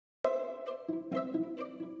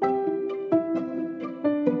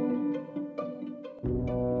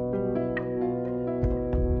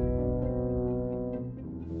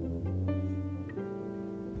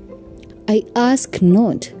I ask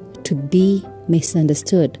not to be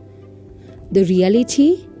misunderstood. The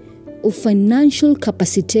reality of financial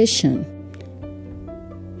capacitation,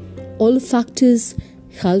 all factors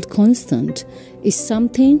held constant, is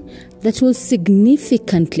something that will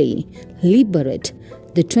significantly liberate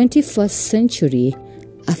the 21st century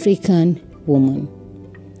African woman.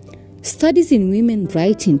 Studies in women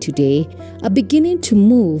writing today are beginning to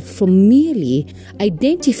move from merely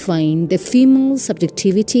identifying the female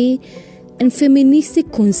subjectivity and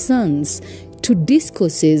feministic concerns to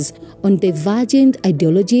discourses on divergent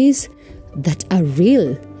ideologies that are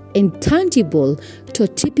real and tangible to a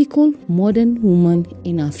typical modern woman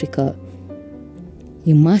in Africa.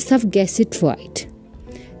 You must have guessed it right.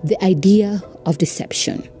 The idea of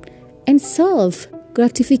deception and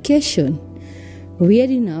self-gratification. Weird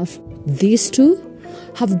enough, these two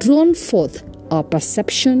have drawn forth our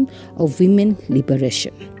perception of women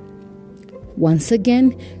liberation. Once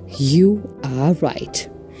again, you are right.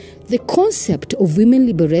 The concept of women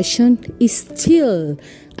liberation is still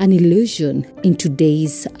an illusion in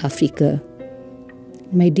today's Africa.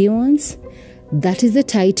 My dear ones, that is the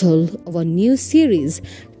title of a new series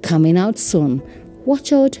coming out soon.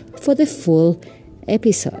 Watch out for the full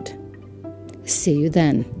episode. See you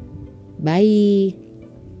then. Bye.